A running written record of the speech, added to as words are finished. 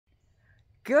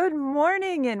Good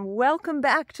morning and welcome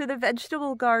back to the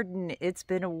vegetable garden. It's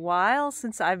been a while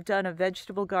since I've done a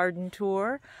vegetable garden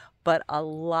tour, but a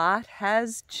lot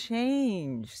has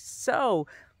changed. So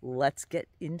let's get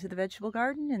into the vegetable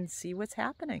garden and see what's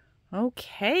happening.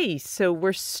 Okay, so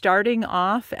we're starting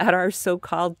off at our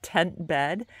so-called tent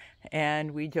bed,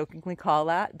 and we jokingly call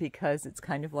that because it's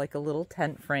kind of like a little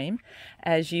tent frame.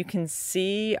 As you can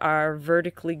see, our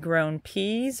vertically grown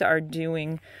peas are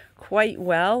doing quite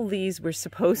well. These were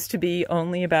supposed to be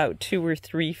only about 2 or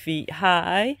 3 feet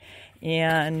high,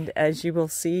 and as you will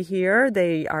see here,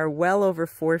 they are well over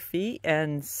 4 feet,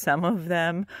 and some of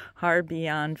them are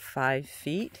beyond 5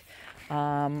 feet.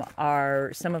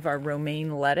 Some of our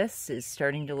romaine lettuce is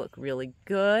starting to look really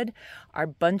good. Our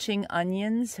bunching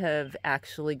onions have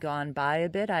actually gone by a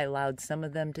bit. I allowed some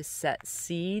of them to set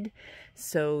seed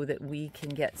so that we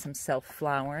can get some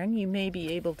self-flowering. You may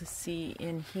be able to see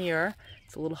in here,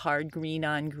 it's a little hard green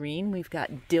on green. We've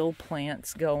got dill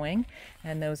plants going,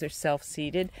 and those are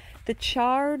self-seeded. The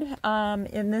chard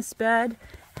in this bed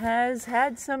has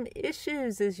had some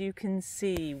issues, as you can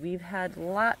see. We've had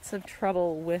lots of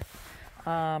trouble with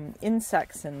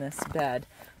insects in this bed,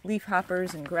 leaf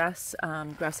hoppers and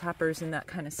grasshoppers and that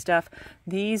kind of stuff.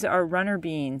 These are runner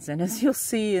beans, and as you'll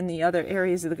see in the other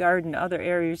areas of the garden, other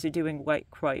areas are doing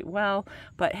quite well.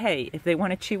 But hey, if they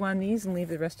want to chew on these and leave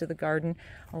the rest of the garden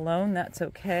alone, that's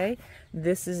okay.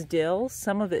 This is dill.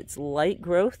 Some of it's light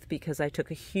growth because I took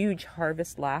a huge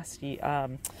harvest last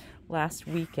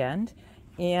weekend.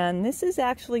 And this is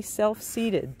actually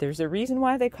self-seeded. There's a reason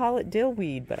why they call it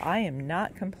dillweed, but I am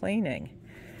not complaining.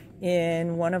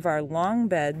 In one of our long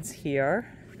beds here,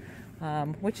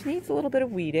 which needs a little bit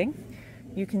of weeding,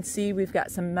 you can see we've got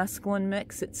some mesclun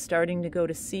mix. It's starting to go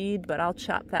to seed, but I'll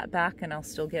chop that back and I'll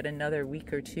still get another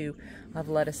week or two of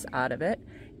lettuce out of it.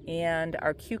 And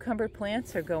our cucumber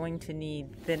plants are going to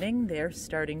need thinning. They're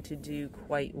starting to do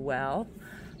quite well.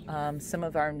 Some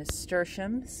of our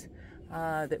nasturtiums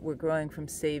that we're growing from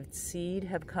saved seed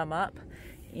have come up.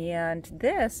 And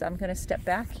this, I'm going to step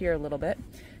back here a little bit.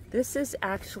 This is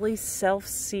actually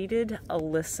self-seeded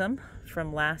alyssum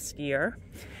from last year.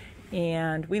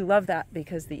 And we love that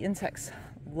because the insects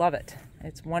love it.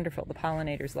 It's wonderful. The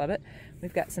pollinators love it.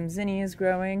 We've got some zinnias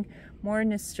growing, more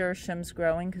nasturtiums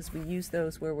growing because we use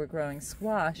those where we're growing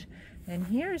squash. And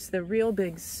here's the real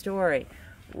big story.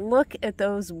 Look at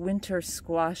those winter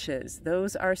squashes.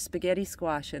 Those are spaghetti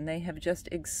squash, and they have just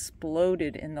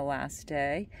exploded in the last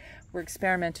day. We're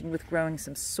experimenting with growing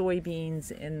some soybeans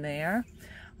in there.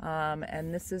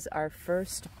 And this is our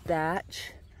first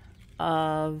batch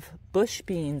of bush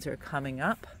beans are coming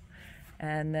up.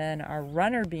 And then our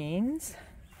runner beans,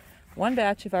 one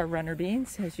batch of our runner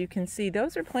beans, as you can see,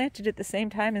 those are planted at the same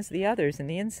time as the others, and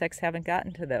the insects haven't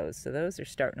gotten to those. So those are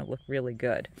starting to look really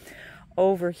good.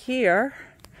 Over here,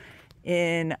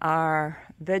 in our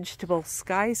vegetable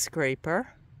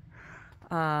skyscraper,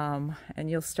 and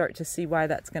you'll start to see why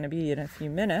that's going to be in a few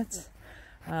minutes.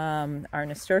 Our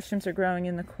nasturtiums are growing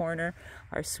in the corner.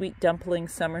 Our sweet dumpling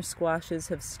summer squashes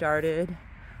have started.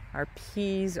 Our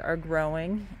peas are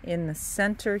growing in the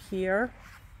center here.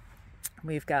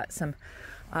 We've got some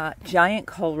giant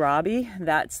kohlrabi.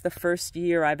 That's the first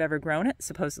year I've ever grown it.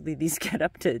 Supposedly these get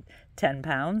up to 10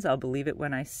 pounds. I'll believe it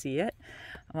when I see it.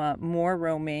 More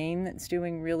romaine that's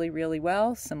doing really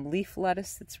well. Some leaf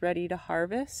lettuce that's ready to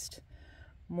harvest.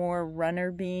 More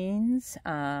runner beans.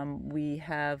 We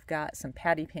have got some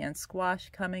patty pan squash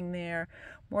coming there.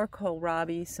 More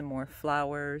kohlrabi, some more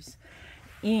flowers.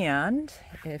 And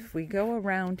if we go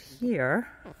around here,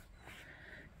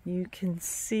 you can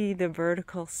see the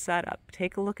vertical setup.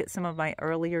 Take a look at some of my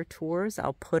earlier tours.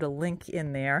 I'll put a link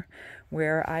in there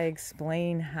where I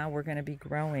explain how we're going to be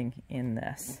growing in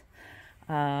this.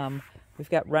 We've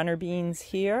got runner beans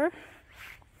here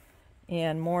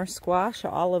and more squash.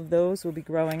 All of those will be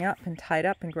growing up and tied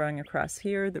up and growing across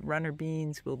here. The runner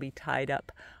beans will be tied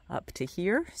up to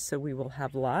here, so we will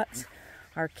have lots.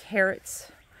 Our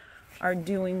carrots are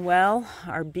doing well.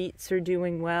 Our beets are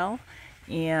doing well.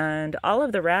 And all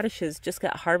of the radishes just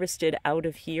got harvested out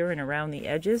of here and around the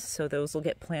edges, so those will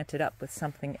get planted up with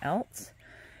something else.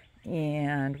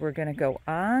 And we're going to go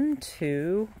on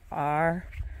to our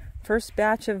first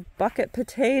batch of bucket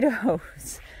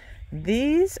potatoes.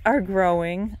 These are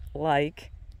growing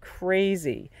like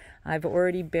crazy. I've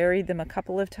already buried them a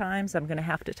couple of times. I'm going to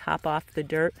have to top off the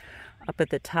dirt up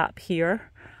at the top here.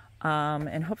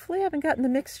 And hopefully I haven't gotten the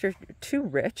mixture too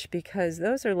rich because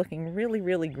those are looking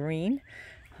really green.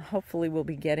 Hopefully we'll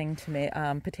be getting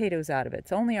potatoes out of it.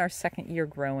 It's only our second year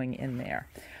growing in there.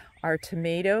 Our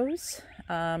tomatoes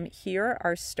here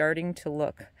are starting to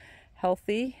look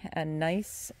healthy and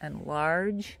nice and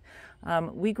large.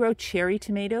 We grow cherry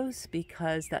tomatoes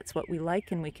because that's what we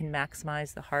like and we can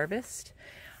maximize the harvest.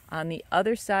 On the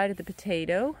other side of the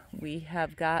potato, we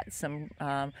have got some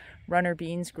runner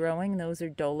beans growing. Those are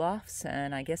Dolofs,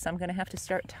 and I guess I'm going to have to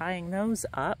start tying those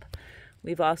up.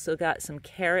 We've also got some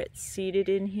carrots seeded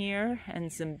in here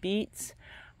and some beets,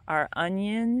 our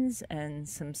onions, and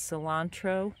some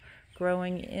cilantro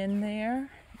growing in there.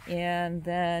 And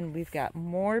then we've got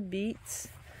more beets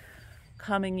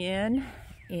coming in,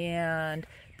 and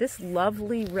this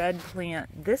lovely red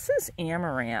plant, this is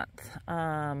amaranth.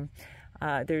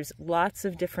 There's lots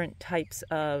of different types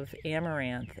of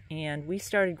amaranth, and we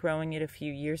started growing it a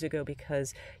few years ago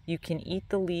because you can eat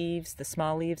the leaves, the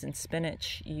small leaves and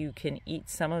spinach. You can eat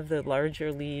some of the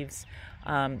larger leaves,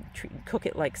 cook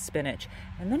it like spinach,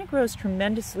 and then it grows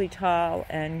tremendously tall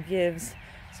and gives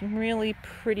some really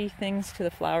pretty things to the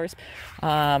flowers.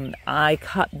 I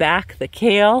cut back the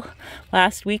kale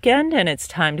last weekend, and it's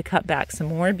time to cut back some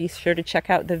more. Be sure to check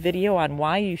out the video on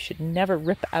why you should never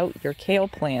rip out your kale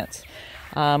plants.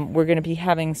 We're going to be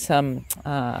having some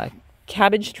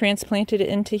cabbage transplanted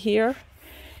into here,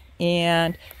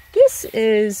 and this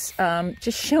is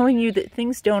just showing you that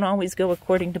things don't always go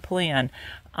according to plan.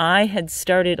 I had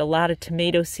started a lot of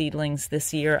tomato seedlings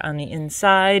this year on the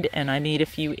inside, and I made a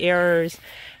few errors,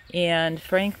 and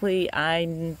frankly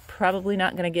I'm probably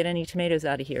not going to get any tomatoes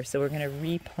out of here, so we're going to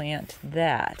replant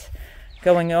that.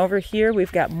 Going over here,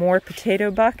 we've got more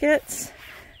potato buckets,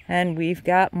 and we've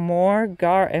got more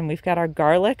we've got our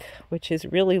garlic, which is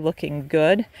really looking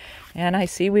good. And I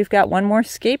see we've got one more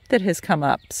scape that has come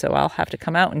up, so I'll have to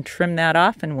come out and trim that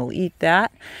off, and we'll eat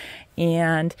that.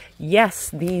 And yes,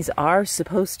 these are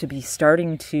supposed to be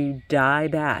starting to die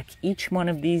back. Each one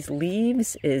of these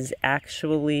leaves is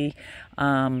actually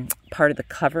part of the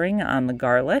covering on the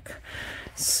garlic.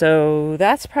 So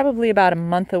that's probably about a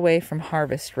month away from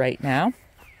harvest right now.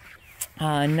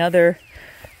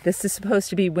 This is supposed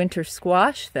to be winter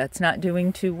squash. That's not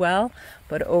doing too well.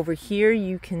 But over here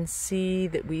you can see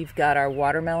that we've got our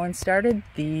watermelon started.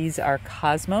 These are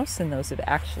Cosmos, and those have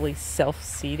actually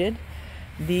self-seeded.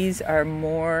 These are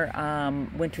more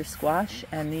winter squash,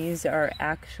 and these are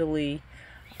actually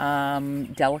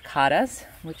delicatas,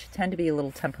 which tend to be a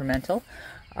little temperamental.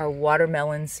 Our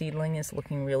watermelon seedling is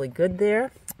looking really good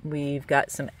there. We've got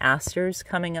some asters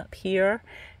coming up here,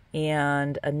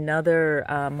 and another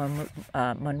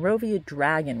Monrovia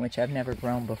dragon, which I've never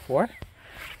grown before.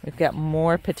 We've got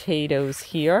more potatoes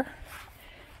here,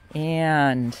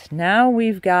 and now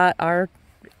we've got our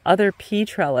other pea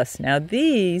trellis. Now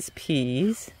these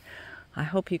peas, I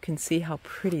hope you can see how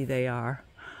pretty they are.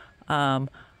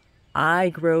 I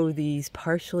grow these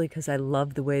partially because I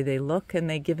love the way they look, and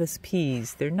they give us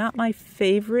peas. They're not my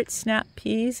favorite snap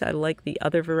peas. I like the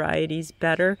other varieties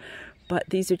better, but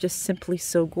these are just simply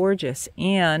so gorgeous.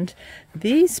 And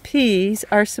these peas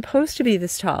are supposed to be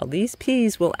this tall. These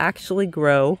peas will actually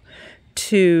grow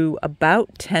to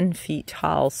about 10 feet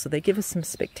tall, so they give us some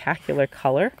spectacular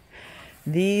color.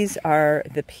 These are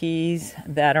the peas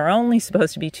that are only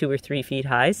supposed to be 2 or 3 feet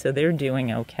high, so they're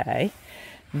doing okay.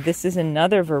 This is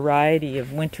another variety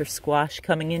of winter squash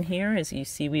coming in here. As you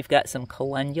see, we've got some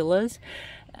calendulas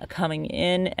coming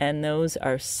in, and those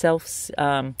are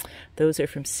those are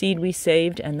from seed we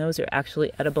saved, and those are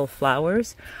actually edible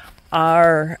flowers.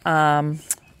 Our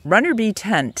runner bee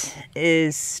tent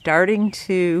is starting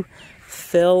to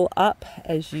fill up,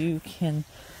 as you can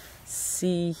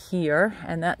see here,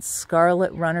 and that's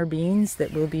scarlet runner beans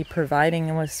that will be providing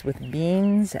us with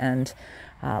beans and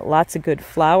lots of good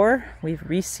flour. We've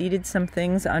reseeded some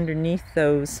things underneath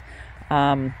those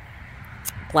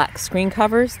black screen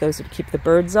covers. Those would keep the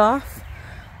birds off.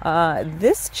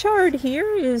 This chard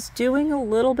here is doing a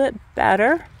little bit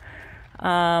better.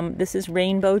 This is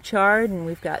rainbow chard, and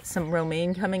we've got some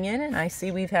romaine coming in, and I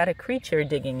see we've had a creature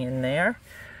digging in there.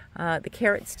 The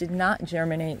carrots did not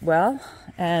germinate well,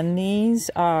 and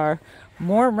these are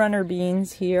more runner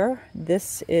beans here.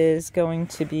 This is going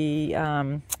to be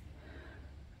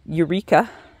Eureka,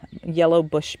 yellow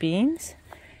bush beans.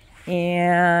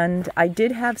 And I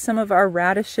did have some of our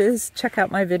radishes, check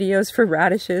out my videos for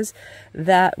radishes,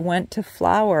 that went to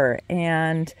flower,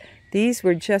 and these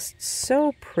were just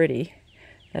so pretty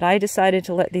that I decided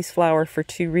to let these flower for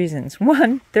 2 reasons.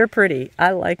 1, they're pretty,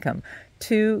 I like them.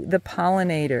 2, the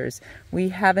pollinators. We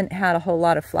haven't had a whole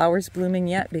lot of flowers blooming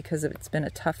yet because it's been a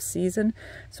tough season,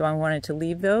 so I wanted to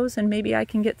leave those, and maybe I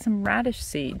can get some radish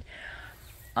seed.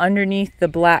 Underneath the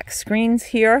black screens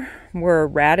here were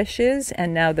radishes,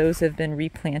 and now those have been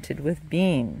replanted with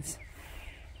beans.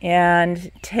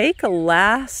 And take a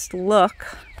last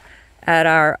look at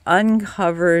our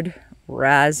uncovered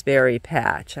raspberry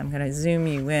patch. I'm going to zoom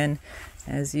you in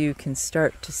as you can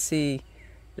start to see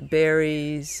the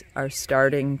berries are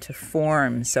starting to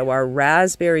form. So our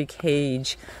raspberry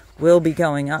cage will be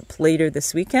going up later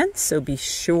this weekend, so be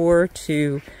sure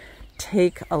to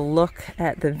take a look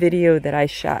at the video that I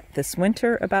shot this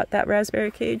winter about that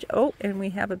raspberry cage. Oh, and we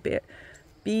have a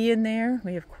bee in there.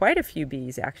 We have quite a few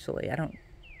bees actually. I don't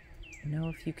know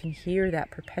if you can hear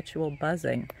that perpetual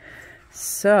buzzing.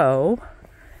 So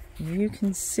you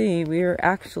can see we are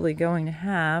actually going to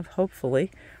have,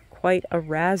 hopefully, quite a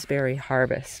raspberry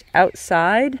harvest.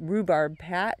 Outside, rhubarb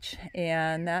patch,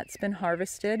 and that's been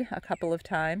harvested a couple of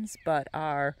times, but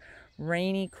our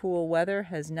rainy, cool weather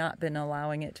has not been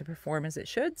allowing it to perform as it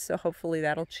should, so hopefully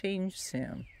that'll change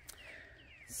soon.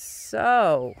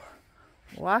 So,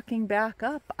 walking back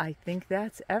up, I think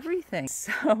that's everything.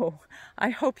 So I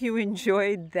hope you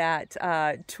enjoyed that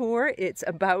tour. It's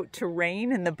about to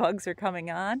rain and the bugs are coming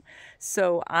on.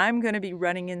 So I'm going to be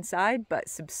running inside, but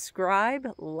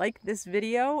subscribe, like this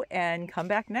video, and come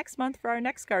back next month for our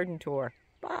next garden tour.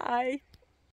 Bye.